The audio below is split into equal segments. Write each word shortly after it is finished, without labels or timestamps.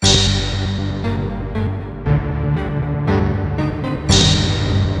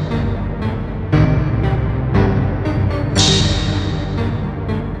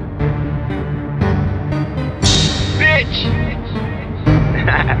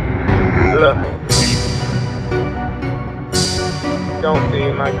don't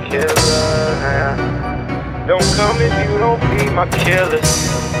be my killer. Don't come if you don't be my killer.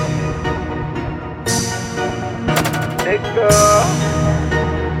 Nigga,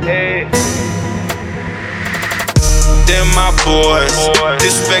 hey. Them my boys,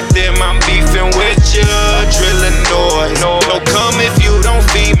 disrespect them, I'm beefing with ya. Drilling noise, don't come if you don't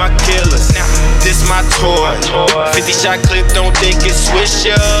feed my killers. This my toy, 50 shot clip, don't think it's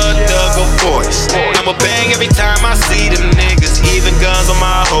Swisher. Dug a voice, I'ma bang every time I see them niggas. Even guns on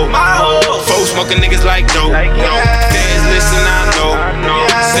my hoe. Folks smoking niggas like dope. Fans listen, I know.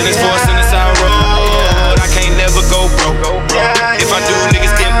 Sentence for sentence, I roll. I can't never go broke. If I do,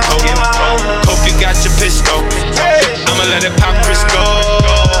 niggas get poked. Hope you got your pistol. I'ma let it pop Crisco.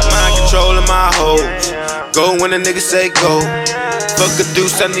 Mind controlling my hoes. Go when a nigga say go. Fuck a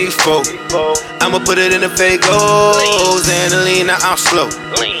deuce, I need four. I'ma put it in the Fagos. Annalena, I'm slow.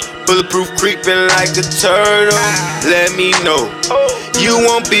 Bulletproof creeping like a turtle. Let me know. You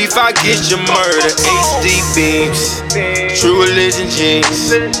want beef, I get your murder. HD beams, true religion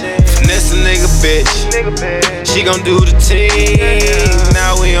jeans. Finesse a nigga bitch. She gon' do the team.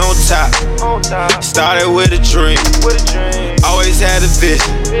 Now we on top. Started with a dream. Always had a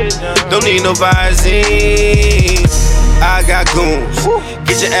vision. Don't need no Visine. I got goons.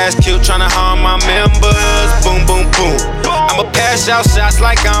 Get your ass killed tryna harm my members. Boom, boom, boom. I'ma pass out shots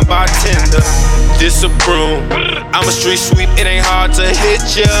like I'm bartender. This a broom. I'm a street sweep, it ain't hard to hit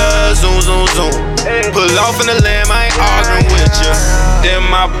ya. Zoom, zoom, zoom. Pull off in the lamb, I ain't arguing with ya. Them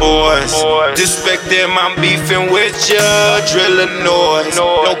my boys. Disrespect them, I'm beefing with ya. Drilling noise.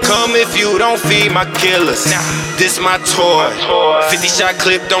 Don't come if you don't feed my killers. This my toy. 50 shot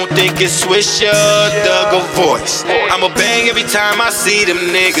clip, don't think it's Swisher. Dug a voice. I'ma bang every time I see them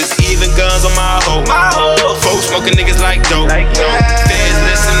niggas. Even guns on my hoe. Folks smoking niggas like dope. Fans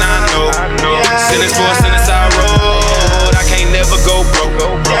listen, I know. Sentence for sentence, I roll. I can't never go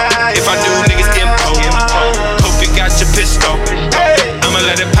broke.